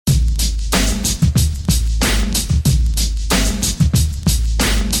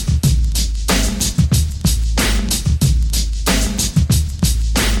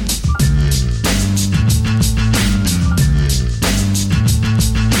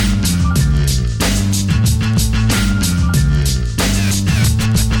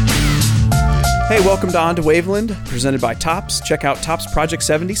Hey, welcome to On to Waveland, presented by Topps. Check out Topps Project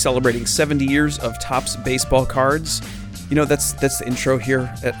 70, celebrating 70 years of Topps baseball cards. You know, that's the intro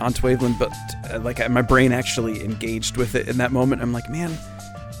here at On to Waveland, but my brain actually engaged with it in that moment. I'm like, man,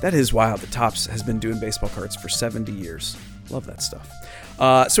 that is wild that Topps has been doing baseball cards for 70 years. Love that stuff.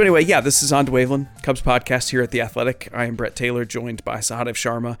 So anyway, this is On to Waveland, Cubs podcast here at The Athletic. I am Brett Taylor, joined by Sahadev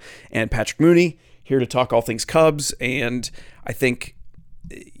Sharma and Patrick Mooney, here to talk all things Cubs. And I think,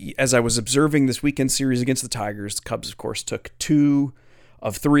 as I was observing this weekend series against the Tigers, the Cubs, of course, took 2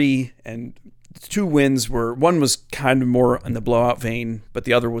 of 3, and 2 wins one was kind of more in the blowout vein, but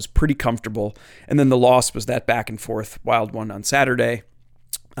the other was pretty comfortable. And then the loss was that back and forth wild one on Saturday.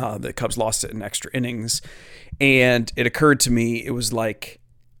 The Cubs lost it in extra innings. And it occurred to me, it was like,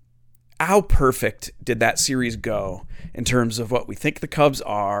 how perfect did that series go in terms of what we think the Cubs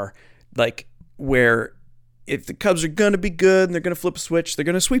are, like where if the Cubs are going to be good and they're going to flip a switch, they're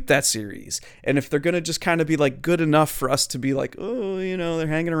going to sweep that series. And if they're going to just kind of be like good enough for us to be like, oh, you know, they're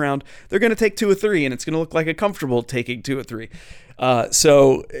hanging around, they're going to take 2 or 3 and it's going to look like a comfortable taking 2 or 3.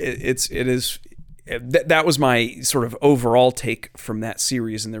 So that was my sort of overall take from that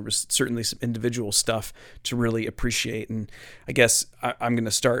series. And there was certainly some individual stuff to really appreciate. And I guess I'm going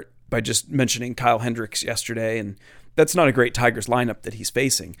to start by just mentioning Kyle Hendricks yesterday. And that's not a great Tigers lineup that he's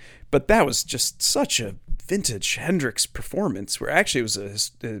facing, but that was just such a vintage Hendricks performance, where actually it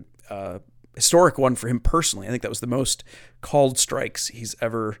was a historic one for him personally. I think that was the most called strikes he's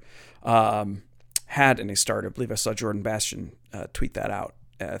ever had in a start. I believe I saw Jordan Bastian tweet that out.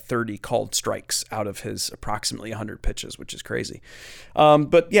 30 called strikes out of his approximately 100 pitches, which is crazy.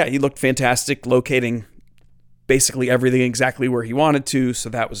 But yeah, he looked fantastic, locating basically everything exactly where he wanted to. So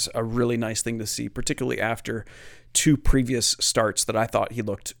that was a really nice thing to see, particularly after 2 previous starts that I thought he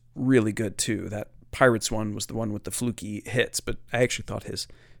looked really good too. That Pirates one was the one with the fluky hits, but I actually thought his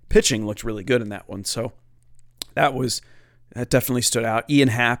pitching looked really good in that one. So that definitely stood out. Ian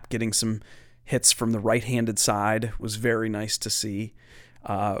Happ getting some hits from the right-handed side was very nice to see.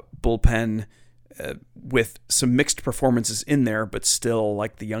 Bullpen with some mixed performances in there, but still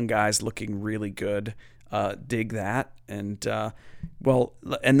like the young guys looking really good. Dig that. And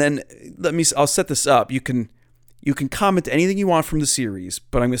then I'll set this up. You can comment anything you want from the series,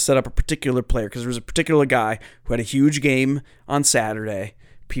 but I'm going to set up a particular player because there's a particular guy who had a huge game on Saturday.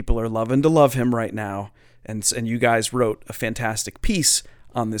 People are loving to love him right now. And you guys wrote a fantastic piece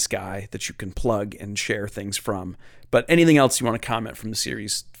on this guy that you can plug and share things from. But anything else you want to comment from the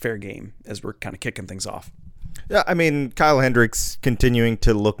series, fair game, as we're kind of kicking things off. Yeah, I mean, Kyle Hendricks continuing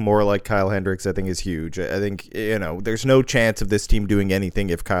to look more like Kyle Hendricks, I think, is huge. I think, there's no chance of this team doing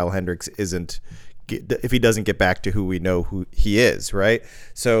anything if Kyle Hendricks if he doesn't get back to who we know who he is, right?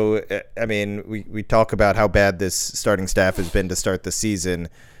 So, I mean, we talk about how bad this starting staff has been to start the season.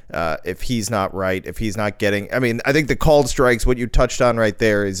 If he's not right, if he's not getting... I mean, I think the called strikes, what you touched on right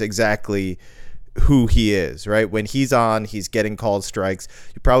there, is exactly who he is, right? When he's on, he's getting called strikes.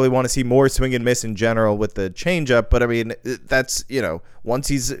 You probably want to see more swing and miss in general with the changeup, but I mean, that's, once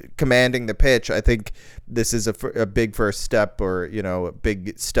he's commanding the pitch, I think this is a big first step, or, a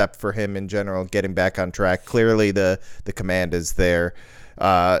big step for him in general, getting back on track. Clearly the command is there.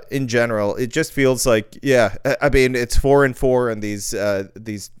 In general, it just feels like, I mean, it's 4-4 in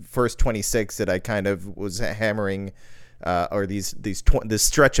these first 26 that I kind of was hammering, or this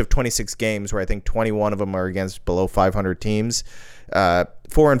stretch of 26 games where I think 21 of them are against below 500 teams.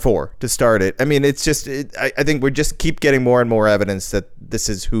 4-4 to start it. I mean, it's just, I think we just keep getting more and more evidence that this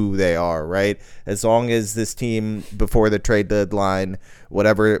is who they are, right? As long as this team before the trade deadline,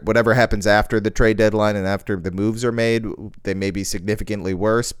 whatever happens after the trade deadline and after the moves are made, they may be significantly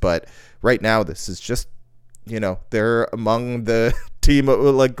worse. But right now, this is just, they're among the team,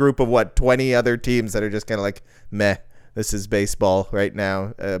 like group of 20 other teams that are just kind of like, meh. This is baseball right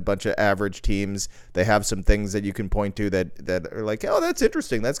now. A bunch of average teams. They have some things that you can point to that are like, oh, that's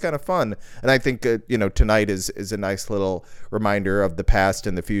interesting. That's kind of fun. And I think tonight is a nice little reminder of the past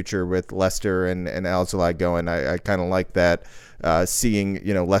and the future with Lester and Alzolay going. I kind of like that. Seeing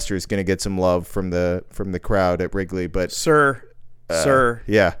Lester is going to get some love from the crowd at Wrigley, but sir,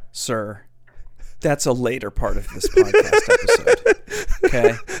 that's a later part of this podcast episode.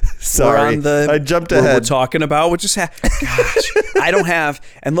 Okay. Sorry, I jumped ahead. We're talking about what just happened. Gosh, I don't have,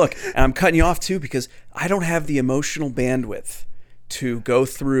 and look, and I'm cutting you off too because I don't have the emotional bandwidth to go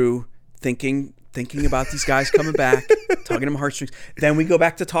through thinking thinking about these guys coming back, tugging them heartstrings. Then we go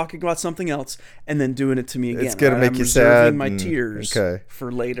back to talking about something else, and then doing it to me again. It's gonna make you reserving sad. my tears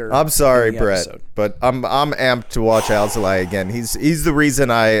for later. I'm sorry, in the Brett, episode. but I'm amped to watch Alzolay again. He's the reason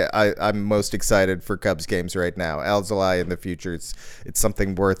I'm most excited for Cubs games right now. Alzolay in the future, it's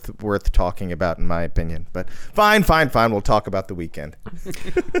something worth talking about in my opinion. But fine. We'll talk about the weekend.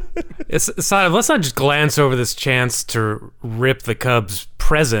 Let's not just glance over this chance to rip the Cubs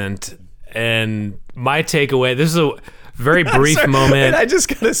present. And my takeaway, this is a very brief moment. And I just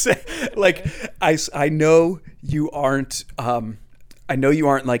gotta say, like, I know you aren't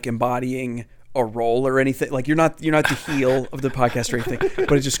like embodying a role or anything. Like you're not the heel of the podcast or anything.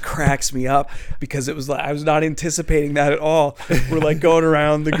 But it just cracks me up because it was like I was not anticipating that at all. We're like going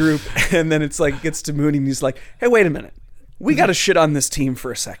around the group, and then it's like it gets to Mooney, and he's like, "Hey, wait a minute. We got to shit on this team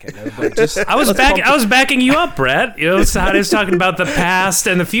for a second." I was backing you up, Brett. You know, Sade's talking about the past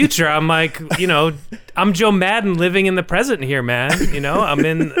and the future. I'm like, you know, I'm Joe Madden living in the present here, man. You know, I'm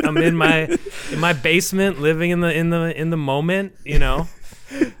in my basement living in the moment. You know,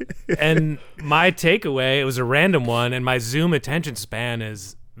 and my takeaway, it was a random one, and my Zoom attention span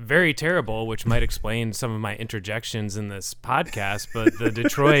is very terrible, which might explain some of my interjections in this podcast. But the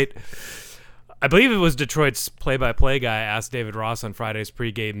Detroit. I believe it was Detroit's play-by-play guy asked David Ross on Friday's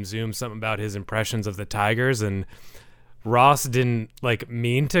pregame Zoom something about his impressions of the Tigers, and Ross didn't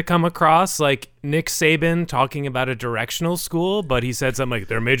mean to come across like Nick Saban talking about a directional school, but he said something like,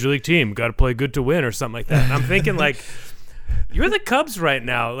 "They're a major league team, got to play good to win," or something like that. And I'm thinking you're the Cubs right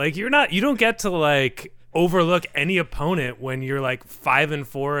now. You don't get to overlook any opponent when you're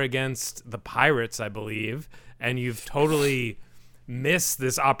 5-4 against the Pirates, I believe, and you've totally miss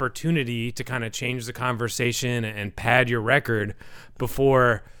this opportunity to kind of change the conversation and pad your record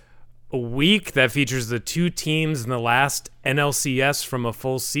before a week that features the two teams in the last NLCS from a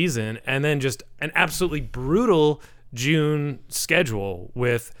full season, and then just an absolutely brutal June schedule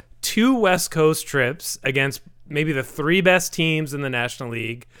with 2 West Coast trips against maybe the 3 best teams in the National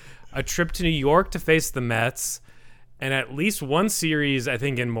League, a trip to New York to face the Mets, and at least one series, I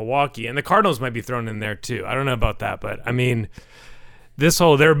think, in Milwaukee. And the Cardinals might be thrown in there too. I don't know about that, but I mean,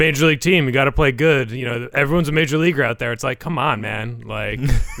 they're a major league team. You got to play good. You know, everyone's a major leaguer out there. It's like, come on, man.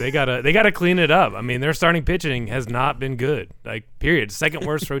 They gotta clean it up. I mean, their starting pitching has not been good. Period. Second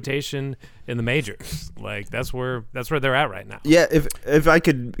worst rotation in the majors. That's where they're at right now. Yeah. If I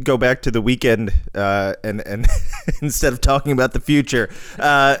could go back to the weekend and instead of talking about the future,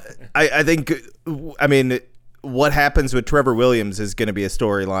 I think. I mean, what happens with Trevor Williams is going to be a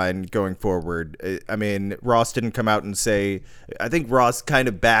storyline going forward. I mean, Ross didn't come out and say. I think Ross kind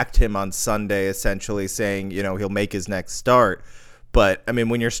of backed him on Sunday, essentially saying, he'll make his next start. But I mean,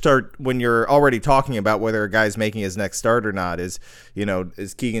 when you're already talking about whether a guy's making his next start or not, is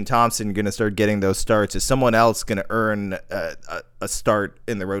Keegan Thompson going to start getting those starts? Is someone else going to earn a start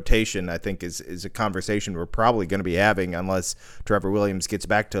in the rotation? I think is a conversation we're probably going to be having unless Trevor Williams gets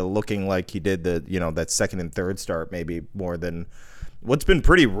back to looking like he did that second and third start, maybe more than what's been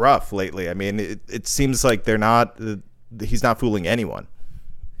pretty rough lately. I mean, it seems like he's not fooling anyone.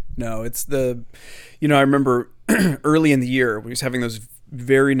 No, it's I remember early in the year when he was having those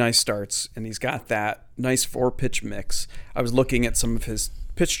very nice starts and he's got that nice 4-pitch mix. I was looking at some of his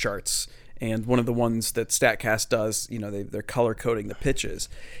pitch charts, and one of the ones that StatCast does, they're color coding the pitches,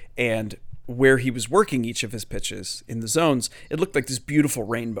 and where he was working each of his pitches in the zones, it looked like this beautiful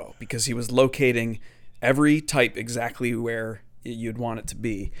rainbow because he was locating every type exactly where you'd want it to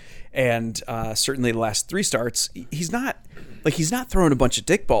be. And certainly the last 3 starts, he's not throwing a bunch of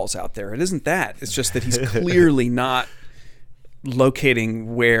dick balls out there. It isn't that. It's just that he's clearly not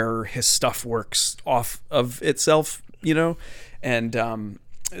locating where his stuff works off of itself, and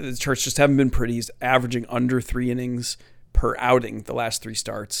the charts just haven't been pretty. He's averaging under 3 innings per outing the last 3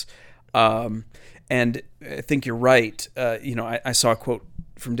 starts. And I think you're right. I saw a quote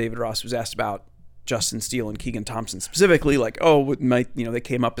from David Ross who was asked about Justin Steele and Keegan Thompson specifically, they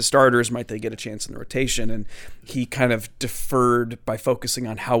came up as starters, might they get a chance in the rotation? And he kind of deferred by focusing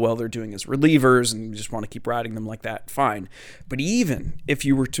on how well they're doing as relievers and just want to keep riding them like that. Fine. But even if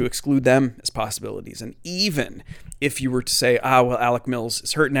you were to exclude them as possibilities, and even if you were to say, Alec Mills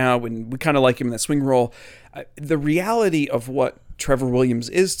is hurt now and we kind of like him in that swing role, the reality of what Trevor Williams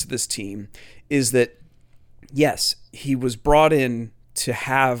is to this team is that, yes, he was brought in to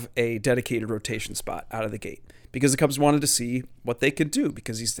have a dedicated rotation spot out of the gate because the Cubs wanted to see what they could do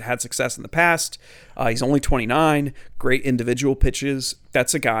because he's had success in the past. He's only 29, great individual pitches.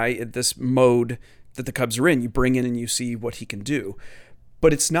 That's a guy in this mode that the Cubs are in. You bring in and you see what he can do.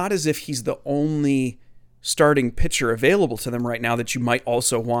 But it's not as if he's the only starting pitcher available to them right now that you might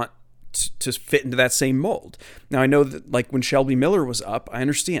also want to fit into that same mold. Now, I know that like when Shelby Miller was up, I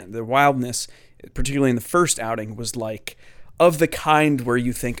understand the wildness, particularly in the first outing, was like of the kind where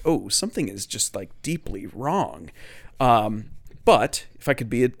you think, oh, something is just like deeply wrong. But if I could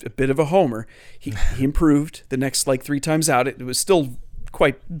be a bit of a homer, he improved the next like 3 times out. It was still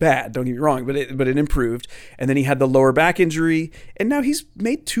quite bad, don't get me wrong, but it improved. And then he had the lower back injury, and now he's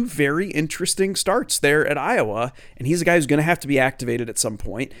made 2 very interesting starts there at Iowa, and he's a guy who's going to have to be activated at some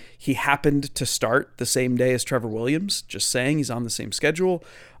point. He happened to start the same day as Trevor Williams, just saying, he's on the same schedule.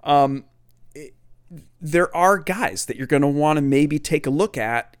 There are guys that you're going to want to maybe take a look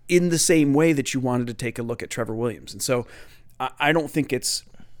at in the same way that you wanted to take a look at Trevor Williams. And so I don't think it's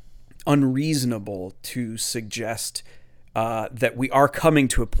unreasonable to suggest that we are coming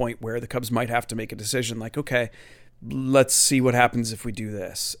to a point where the Cubs might have to make a decision like, okay, let's see what happens if we do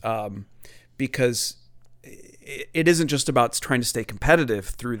this. Because it isn't just about trying to stay competitive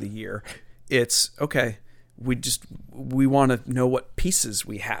through the year. It's, okay, we want to know what pieces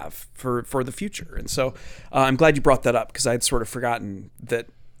we have for the future. And so I'm glad you brought that up, because I had sort of forgotten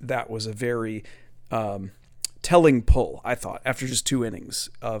that was a very telling pull, I thought, after just 2 innings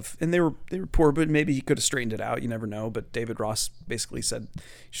and they were poor, but maybe he could have straightened it out. You never know. But David Ross basically said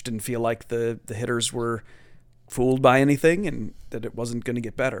he just didn't feel like the hitters were fooled by anything and that it wasn't going to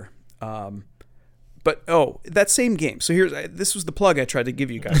get better. But that same game. So this was the plug I tried to give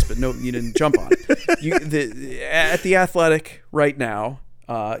you guys, but no, you didn't jump on it. At The Athletic right now,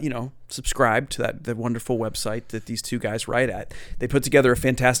 subscribe to that wonderful website that these 2 guys write at. They put together a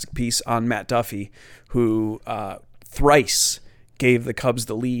fantastic piece on Matt Duffy, who thrice gave the Cubs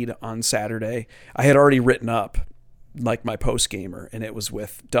the lead on Saturday. I had already written up like my post-gamer, and it was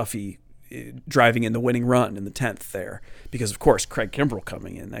with Duffy driving in the winning run in the 10th there, because of course Craig Kimbrell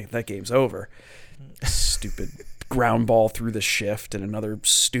coming in, that game's over. Stupid ground ball through the shift and another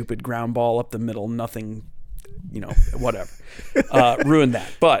stupid ground ball up the middle, nothing, whatever. Ruined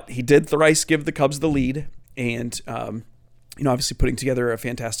that. But he did thrice give the Cubs the lead, and obviously putting together a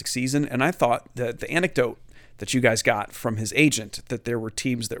fantastic season. And I thought that the anecdote that you guys got from his agent, that there were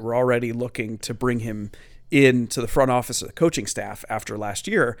teams that were already looking to bring him into the front office of the coaching staff after last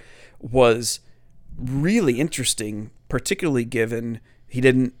year, was really interesting, particularly given he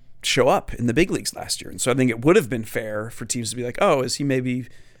didn't show up in the big leagues last year. And so I think it would have been fair for teams to be like, oh, is he maybe,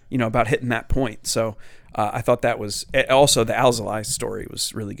 about hitting that point? So I thought that was also the Alzolay story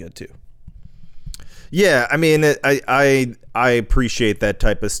was really good too. Yeah, I mean, I appreciate that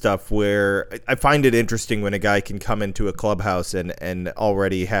type of stuff where I find it interesting when a guy can come into a clubhouse and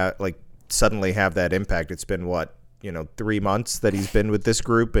already suddenly have that impact. It's been 3 months that he's been with this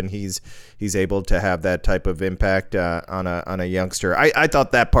group, and he's able to have that type of impact on a youngster. I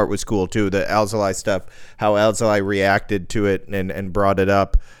thought that part was cool too, the Alzolay stuff, how Alzolay reacted to it and brought it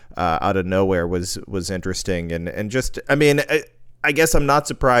up out of nowhere was interesting. And just, I mean, I guess I'm not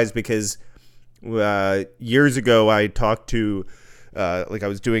surprised, because years ago I talked to I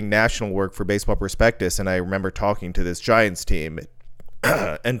was doing national work for Baseball Prospectus, and I remember talking to this Giants team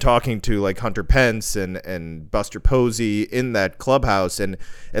and talking to Hunter Pence and Buster Posey in that clubhouse, and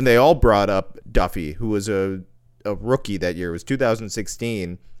they all brought up Duffy, who was a rookie that year. It was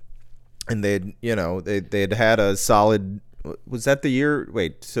 2016, and they'd had a solid. Was that the year?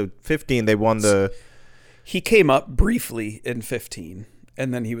 Wait, so 15 they won the. He came up briefly in 15.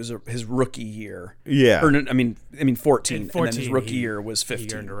 And then he was his rookie year. Yeah. 14. And then his rookie year was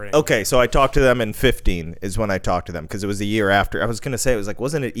 15. Okay, so I talked to them in 15 is when I talked to them, because it was the year after. I was going to say, it was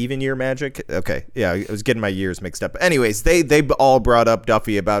wasn't it even year Magic? Okay, yeah, I was getting my years mixed up. Anyways, they all brought up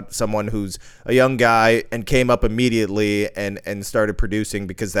Duffy about someone who's a young guy and came up immediately and started producing,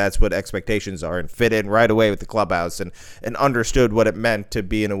 because that's what expectations are, and fit in right away with the clubhouse and understood what it meant to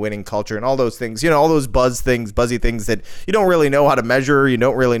be in a winning culture and all those things, all those buzzy things that you don't really know how to measure. You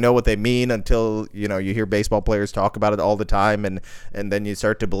don't really know what they mean until you hear baseball players talk about it all the time, and then you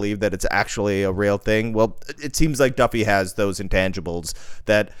start to believe that it's actually a real thing. Well, it seems like Duffy has those intangibles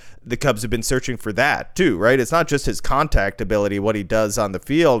that the Cubs have been searching for that too, right? It's not just his contact ability, what he does on the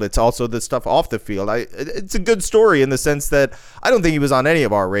field, it's also the stuff off the field. It's a good story in the sense that I don't think he was on any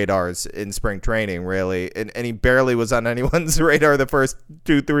of our radars in spring training, really, and he barely was on anyone's radar the first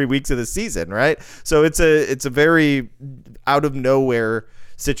 2-3 weeks of the season, right? So it's a very out of nowhere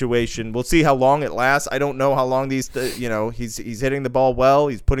situation. We'll see how long it lasts. I don't know how long he's hitting the ball well.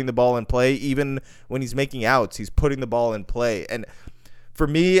 He's putting the ball in play. Even when he's making outs, he's putting the ball in play. And for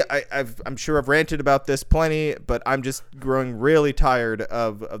me, I'm sure I've ranted about this plenty, but I'm just growing really tired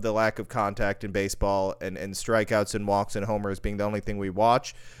of the lack of contact in baseball and strikeouts and walks and homers being the only thing we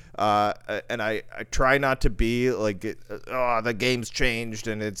watch. And I try not to be like, the game's changed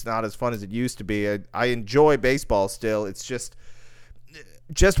and it's not as fun as it used to be. I enjoy baseball still. It's just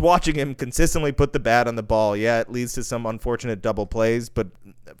watching him consistently put the bat on the ball. Yeah, it leads to some unfortunate double plays, but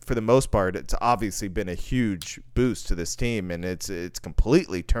for the most part, it's obviously been a huge boost to this team, and it's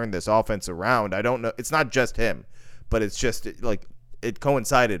completely turned this offense around. I don't know. It's not just him, but it's just like it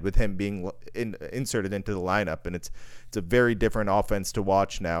coincided with him being inserted into the lineup, and it's a very different offense to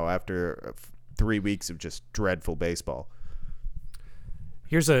watch now after 3 weeks of just dreadful baseball.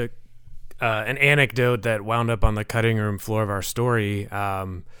 Here's an anecdote that wound up on the cutting room floor of our story.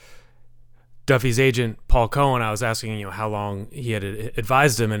 Duffy's agent, Paul Cohen, I was asking, how long he had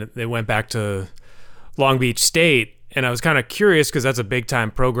advised him, and they went back to Long Beach State. And I was kind of curious because that's a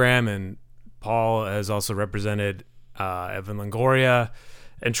big-time program, and Paul has also represented Evan Longoria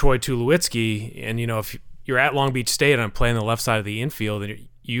and Troy Tulowitzki. And, if you're at Long Beach State and I'm playing the left side of the infield, and you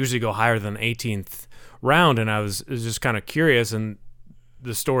usually go higher than the 18th round. And I was just kind of curious, and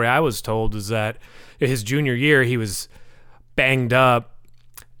the story I was told is that his junior year he was banged up,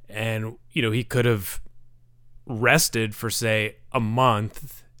 and he could have rested for say a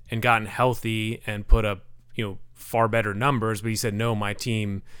month and gotten healthy and put up far better numbers, but he said, no, my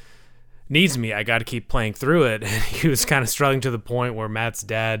team needs me, I got to keep playing through it. And he was kind of struggling to the point where Matt's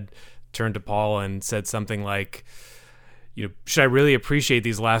dad turned to Paul and said something like, should I really appreciate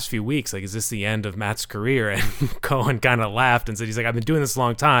these last few weeks? Like, is this the end of Matt's career? And Cohen kind of laughed and said, he's like, I've been doing this a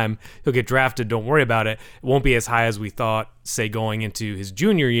long time. He'll get drafted. Don't worry about it. It won't be as high as we thought, say, going into his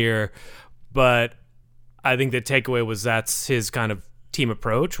junior year. But I think the takeaway was that's his kind of team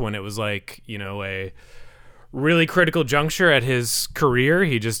approach when it was like, a really critical juncture at his career.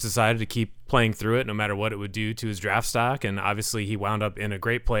 He just decided to keep playing through it no matter what it would do to his draft stock. And obviously he wound up in a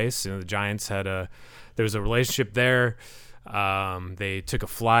great place. The Giants there was a relationship there. They took a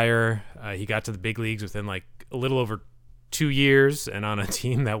flyer. He got to the big leagues within like a little over 2 years and on a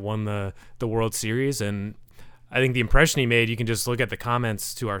team that won the World Series. And I think the impression he made, you can just look at the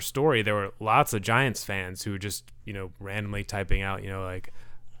comments to our story. There were lots of Giants fans who were just, randomly typing out, like,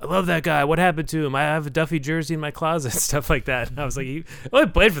 I love that guy. What happened to him? I have a Duffy jersey in my closet, stuff like that. And I was like, he only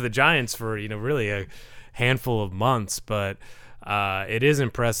played for the Giants for, really a handful of months, but it is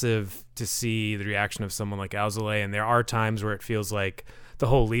impressive to see the reaction of someone like Alzolay. And there are times where it feels like the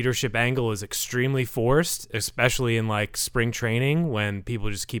whole leadership angle is extremely forced, especially in like spring training when people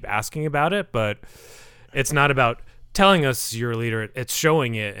just keep asking about it. But it's not about telling us you're a leader, it's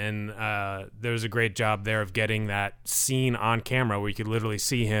showing it. And there's a great job there of getting that scene on camera where you could literally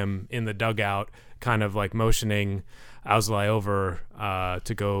see him in the dugout kind of like motioning Alzolay over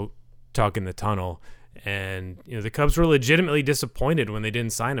to go talk in the tunnel. And the Cubs were legitimately disappointed when they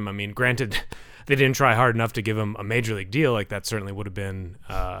didn't sign him. I mean, granted, they didn't try hard enough to give him a major league deal. Like that certainly would have been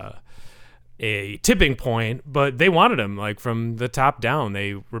a tipping point, but they wanted him like from the top down.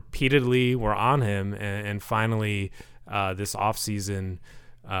 They repeatedly were on him, and finally this offseason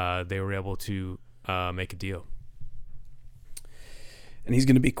they were able to make a deal. And he's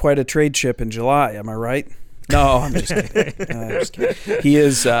going to be quite a trade chip in July. Am I right? No, I'm just kidding. He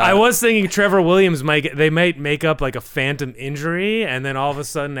is. I was thinking Trevor Williams might make up like a phantom injury, and then all of a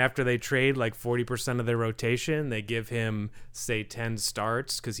sudden, after they trade like 40% of their rotation, they give him say 10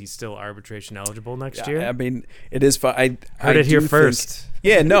 starts because he's still arbitration eligible next year. I mean, it is fun. I heard it here first.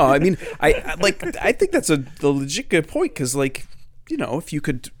 Yeah, no, I mean, I think that's a legit good point because like, if you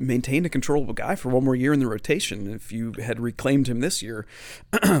could maintain a controllable guy for one more year in the rotation, if you had reclaimed him this year,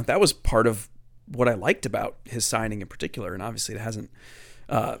 that was part of what I liked about his signing in particular, and obviously it hasn't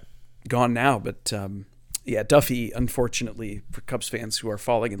gone now. But Duffy, unfortunately for Cubs fans who are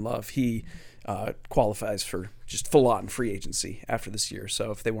falling in love, he qualifies for just full-on free agency after this year.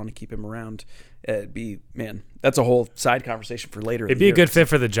 So if they want to keep him around, that's a whole side conversation for later. It'd be a good fit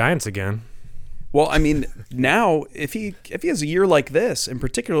for the Giants again. Well, I mean, now if he has a year like this, and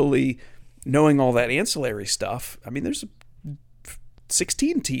particularly knowing all that ancillary stuff, I mean, there's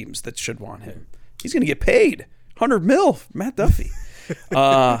 16 teams that should want him. He's going to get paid $100 million, Matt Duffy.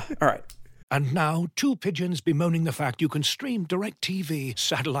 All right. And now, two pigeons bemoaning the fact you can stream DirecTV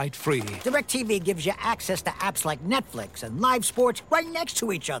satellite-free. DirecTV gives you access to apps like Netflix and live sports right next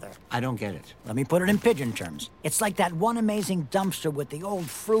to each other. I don't get it. Let me put it in pigeon terms. It's like that one amazing dumpster with the old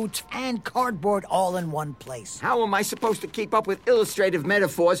fruit and cardboard all in one place. How am I supposed to keep up with illustrative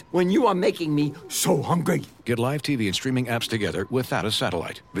metaphors when you are making me so hungry? Get live TV and streaming apps together without a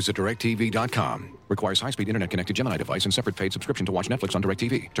satellite. Visit DirecTV.com. Requires high-speed internet-connected Gemini device and separate paid subscription to watch Netflix on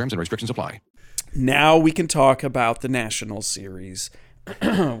DirecTV. Terms and restrictions apply. Now we can talk about the Nationals series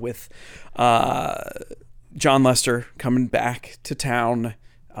with John Lester coming back to town.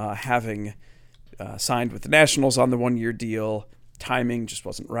 having signed with the Nationals on the 1-year deal. Timing just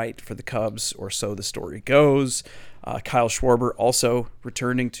wasn't right for the Cubs, or so the story goes. Kyle Schwarber also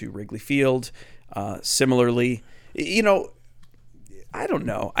returning to Wrigley Field. Similarly, I don't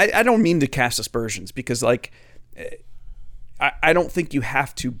know. I don't mean to cast aspersions, because like I don't think you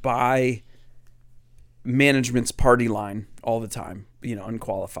have to buy management's party line all the time,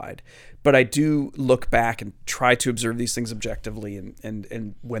 unqualified. But I do look back and try to observe these things objectively.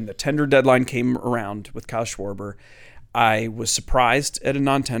 And when the tender deadline came around with Kyle Schwarber, I was surprised at a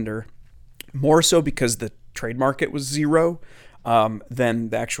non-tender, more so because the trade market was zero than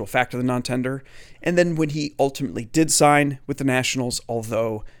the actual fact of the non-tender. And then when he ultimately did sign with the Nationals,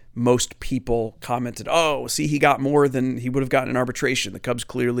 although most people commented, oh, see, he got more than he would have gotten in arbitration. The Cubs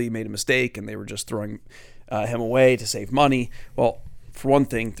clearly made a mistake and they were just throwing him away to save money. Well, for one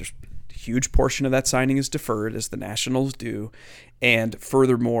thing, there's a huge portion of that signing is deferred, as the Nationals do. And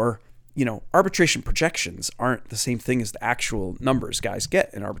furthermore, arbitration projections aren't the same thing as the actual numbers guys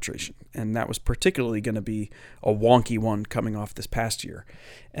get in arbitration. And that was particularly going to be a wonky one coming off this past year.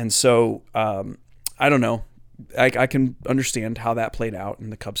 And so, I don't know. I can understand how that played out,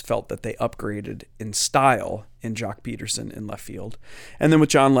 and the Cubs felt that they upgraded in style in Jock Peterson in left field. And then with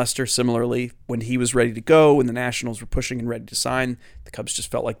Jon Lester, similarly, when he was ready to go and the Nationals were pushing and ready to sign, the Cubs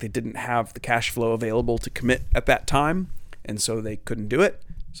just felt like they didn't have the cash flow available to commit at that time, and so they couldn't do it,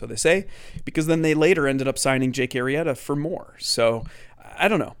 so they say, because then they later ended up signing Jake Arrieta for more. So I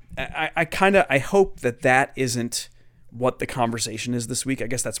don't know. I hope that isn't what the conversation is this week. I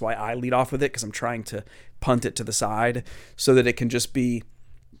guess that's why I lead off with it, because I'm trying to punt it to the side so that it can just be,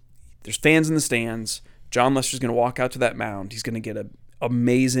 there's fans in the stands. Jon Lester's going to walk out to that mound. He's going to get an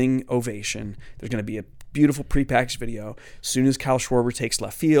amazing ovation. There's going to be a beautiful prepackaged video. As soon as Kyle Schwarber takes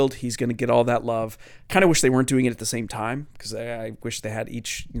left field, he's going to get all that love. Kind of wish they weren't doing it at the same time, because I wish they had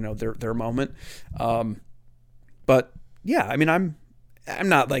each, their moment. But yeah, I mean, I'm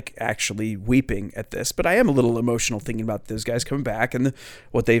not like actually weeping at this, but I am a little emotional thinking about those guys coming back and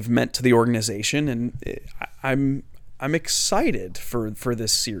what they've meant to the organization. And I'm excited for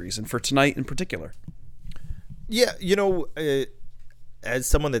this series and for tonight in particular. Yeah, as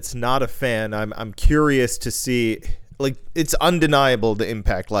someone that's not a fan, I'm curious to see, like, it's undeniable the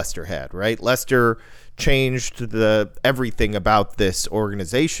impact Lester had, right? Lester changed everything about this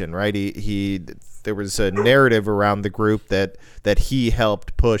organization, right? There was a narrative around the group that he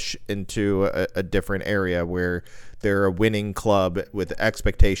helped push into a different area where they're a winning club with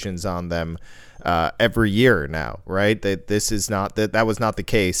expectations on them every year now, right? That was not the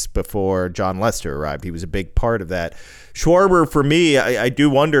case before Jon Lester arrived. He was a big part of that. Schwarber, for me, I do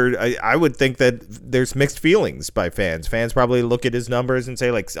wonder. I would think that there's mixed feelings by fans. Fans probably look at his numbers and say,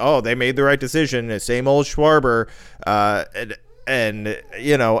 like, oh, they made the right decision. Same old Schwarber, and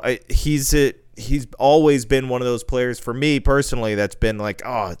he's always been one of those players for me personally that's been like,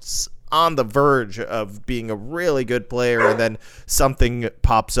 oh, it's on the verge of being a really good player, and then something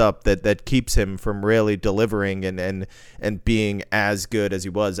pops up that keeps him from really delivering and being as good as he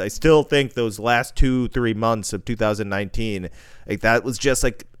was. I still think those last 2-3 months of 2019, like, that was just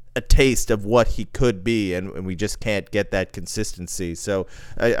like a taste of what he could be, and we just can't get that consistency. So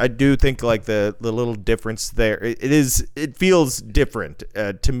I do think, like, the little difference there, it feels different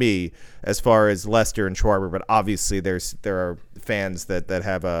to me as far as Lester and Schwarber, but obviously there are fans that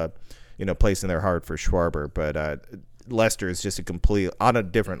have a place in their heart for Schwarber, but Lester is just on a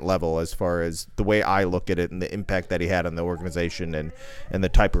different level as far as the way I look at it and the impact that he had on the organization and the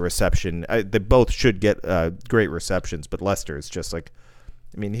type of reception. They both should get great receptions, but Lester is just like,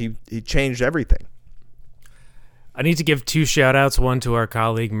 I mean, he changed everything. I need to give 2 shout-outs, one to our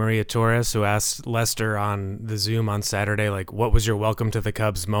colleague Maria Torres, who asked Lester on the Zoom on Saturday, like, what was your welcome to the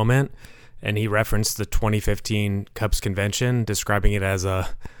Cubs moment? And he referenced the 2015 Cubs convention, describing it as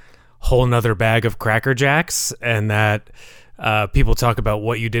a whole nother bag of Cracker Jacks, and that people talk about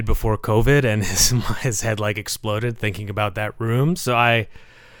what you did before COVID, and his head like exploded thinking about that room. So I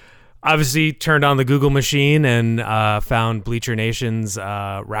obviously turned on the Google machine and found Bleacher Nation's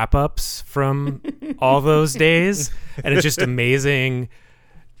wrap-ups from all those days, and it's just amazing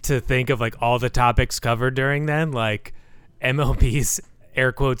to think of like all the topics covered during then, like MLB's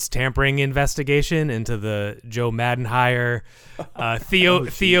air quotes tampering investigation into the Joe Madden hire,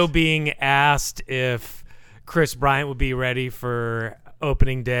 Theo being asked if Chris Bryant would be ready for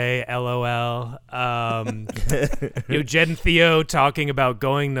opening day, LOL. Jed and Theo talking about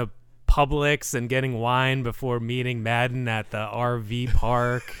going to Publix and getting wine before meeting Madden at the RV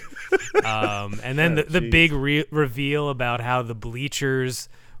park, and then the big reveal about how the bleachers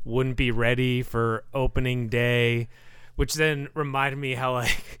wouldn't be ready for opening day, which then reminded me how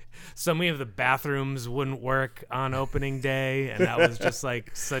like so many of the bathrooms wouldn't work on opening day, and that was just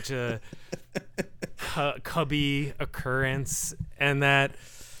like such a Cubby occurrence. And that,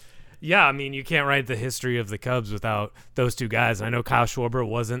 yeah, I mean, you can't write the history of the Cubs without those two guys. I know Kyle Schwarber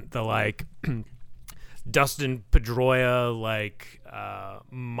wasn't the like Dustin Pedroia like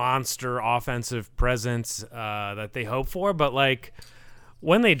monster offensive presence that they hoped for, but like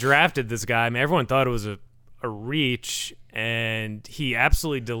when they drafted this guy, I mean, everyone thought it was a reach, and he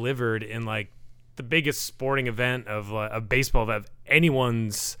absolutely delivered in like the biggest sporting event of baseball of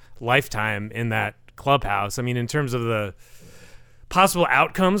anyone's lifetime in that clubhouse. I mean, in terms of the possible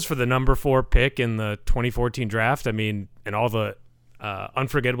outcomes for the number 4 pick in the 2014 draft, I mean, and all the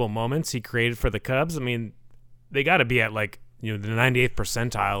unforgettable moments he created for the Cubs, I mean, they got to be at like, you know, the 98th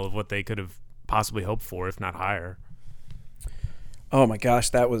percentile of what they could have possibly hoped for, if not higher. Oh my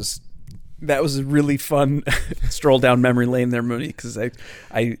gosh, that was a really fun stroll down memory lane there, Mooney, because I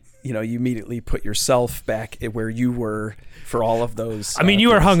you immediately put yourself back at where you were for all of those. I mean, you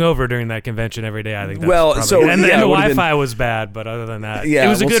were hungover during that convention every day. I think. That's well, probably, so and the Wi-Fi been, was bad, but other than that, yeah, it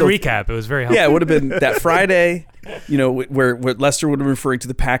was a good recap. It was very helpful. Yeah, it would have been that Friday, where Lester would have been referring to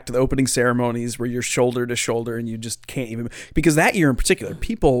the pack to the opening ceremonies, where you're shoulder to shoulder and you just can't even, because that year in particular,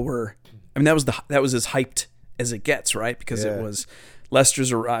 people were. I mean, that was as hyped as it gets, right? Because it was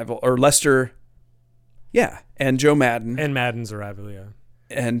Lester's arrival, or Lester, and Joe Maddon. And Madden's arrival, yeah.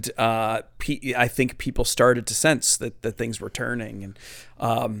 And I think people started to sense that things were turning.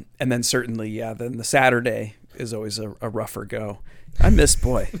 And then certainly, then the Saturday is always a rougher go. I miss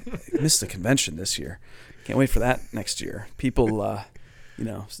the convention this year. Can't wait for that next year. People,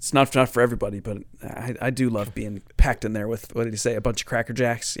 it's not for everybody, but I do love being packed in there with, what did he say, a bunch of Cracker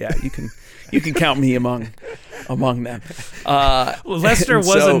Jacks. Yeah, you can count me among them. Lester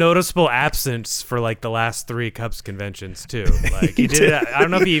was a noticeable absence for like the last 3 Cubs conventions too. Like he did. I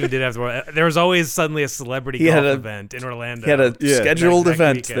don't know if he even did after. There was always suddenly a celebrity golf event in Orlando. He had a scheduled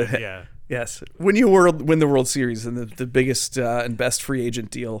event. Yeah. Yes. When you win the World Series and the biggest and best free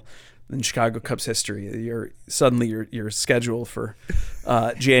agent deal in Chicago Cubs history, your schedule for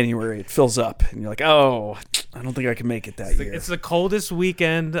January, it fills up, and you're like, oh, I don't think I can make it that year. It's the coldest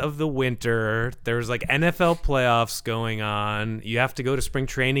weekend of the winter. There's like NFL playoffs going on. You have to go to spring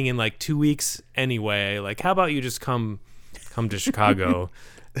training in like 2 weeks anyway. Like, how about you just come to Chicago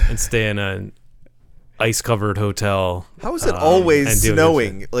and stay in an ice-covered hotel? How is it always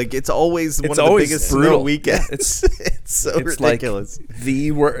snowing? Like, it's always one of the biggest snow weekends. It's so ridiculous. Like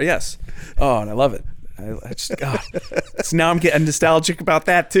the word, yes. Oh, and I love it. I just, God. So now I'm getting nostalgic about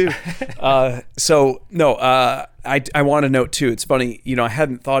that too. I want to note too. It's funny, I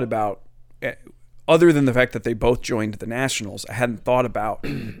hadn't thought about, other than the fact that they both joined the Nationals, I hadn't thought about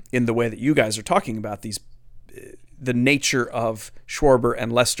in the way that you guys are talking about these. The nature of Schwarber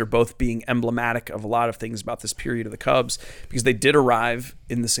and Lester both being emblematic of a lot of things about this period of the Cubs, because they did arrive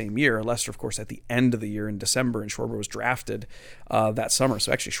in the same year. Lester, of course, at the end of the year in December, and Schwarber was drafted that summer.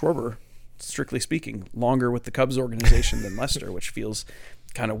 So actually Schwarber, strictly speaking, longer with the Cubs organization than Lester, which feels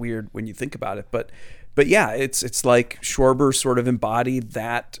kind of weird when you think about it. But yeah, it's like Schwarber sort of embodied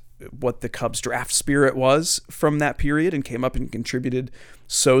that, what the Cubs draft spirit was from that period, and came up and contributed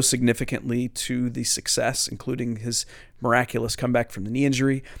so significantly to the success, including his miraculous comeback from the knee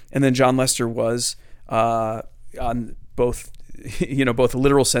injury. And then John Lester was on both a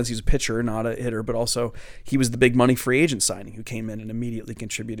literal sense, he was a pitcher, not a hitter, but also he was the big money free agent signing who came in and immediately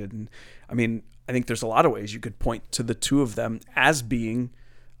contributed. And I mean, I think there's a lot of ways you could point to the two of them as being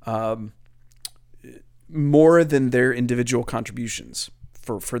more than their individual contributions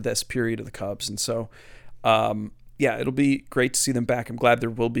for this period of the Cubs. And so, it'll be great to see them back. I'm glad there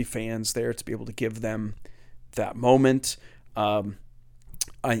will be fans there to be able to give them that moment.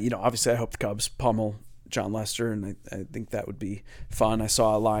 Obviously I hope the Cubs pummel John Lester, and I think that would be fun. I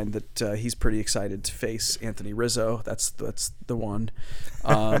saw a line that he's pretty excited to face Anthony Rizzo. That's the one.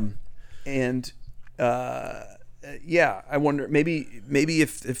 I wonder, maybe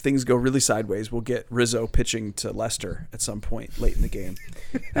if things go really sideways, we'll get Rizzo pitching to Lester at some point late in the game.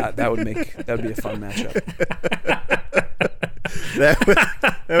 That would be a fun matchup.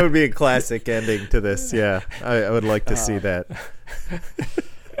 That would be a classic ending to this. Yeah, I would like to see that.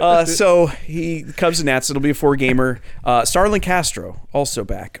 The Cubs and Nats, it'll be a 4-gamer. Starlin Castro also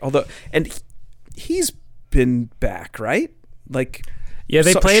back, he's been back, right? Like. Yeah,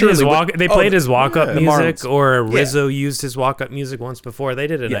 they played his walk. They played his walk-up music, Marlins. Or Rizzo used his walk-up music once before. They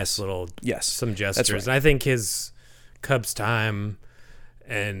did a nice little, some gestures. That's right. And I think his Cubs time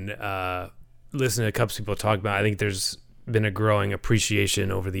and listening to Cubs people talk about, I think there's been a growing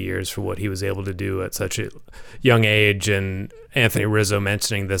appreciation over the years for what he was able to do at such a young age. And Anthony Rizzo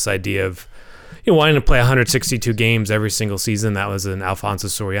mentioning this idea of wanting to play 162 games every single season. That was an Alfonso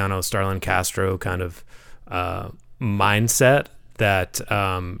Soriano, Starlin Castro kind of mindset that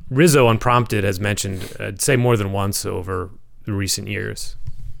Rizzo, unprompted, has mentioned, I'd say more than once over the recent years.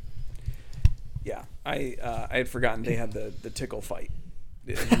 Yeah, I had forgotten they had the tickle fight.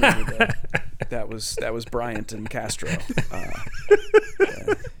 That was Bryant and Castro.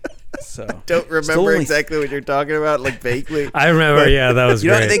 So Don't remember exactly what you're talking about, like vaguely. I remember, yeah, that was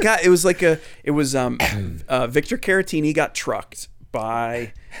great. It was Victor Caratini got trucked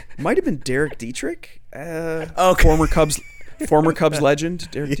by, might have been Derek Dietrich, former Cubs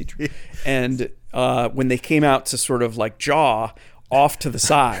legend Derek Dietrich, and when they came out to sort of like jaw off to the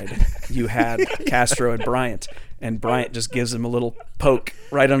side, you had Castro and Bryant. And Bryant just gives him a little poke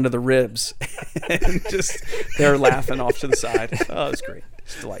right under the ribs. And just, they're laughing off to the side. Oh, it's great.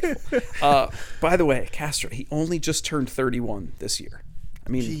 It's delightful. By the way, Castro, he only just turned 31 this year. I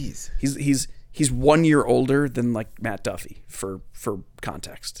mean, jeez. He's 1 year older than like Matt Duffy for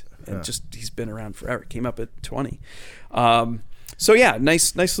context. And he's been around forever. Came up at 20. So yeah,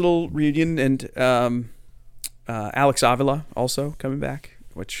 nice little reunion. And Alex Avila also coming back,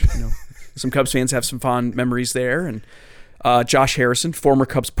 which, some Cubs fans have some fond memories there, and Josh Harrison, former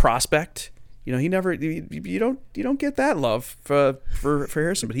Cubs prospect. You don't get that love for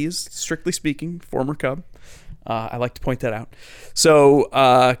Harrison, but he is, strictly speaking, former Cub. I like to point that out. So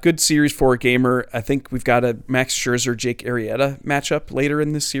good series for a gamer. I think we've got a Max Scherzer, Jake Arrieta matchup later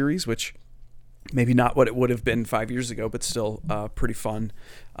in this series, which maybe not what it would have been 5 years ago, but still pretty fun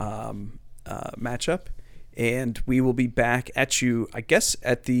matchup. And we will be back at you, I guess,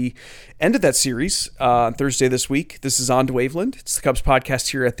 at the end of that series on Thursday this week. This is On to Waveland. It's the Cubs podcast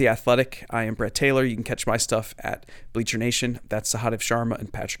here at The Athletic. I am Brett Taylor. You can catch my stuff at Bleacher Nation. That's Sahadev Sharma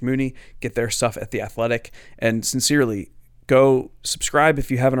and Patrick Mooney. Get their stuff at The Athletic. And sincerely, go subscribe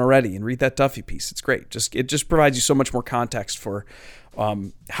if you haven't already and read that Duffy piece. It's great. It just provides you so much more context for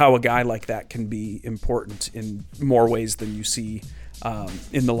how a guy like that can be important in more ways than you see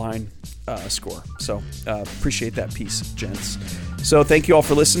in the line score. So appreciate that piece, gents. So thank you all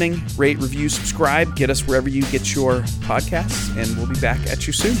for listening. Rate, review, subscribe. Get us wherever you get your podcasts, and we'll be back at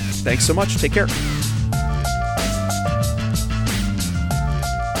you soon. Thanks so much. Take care.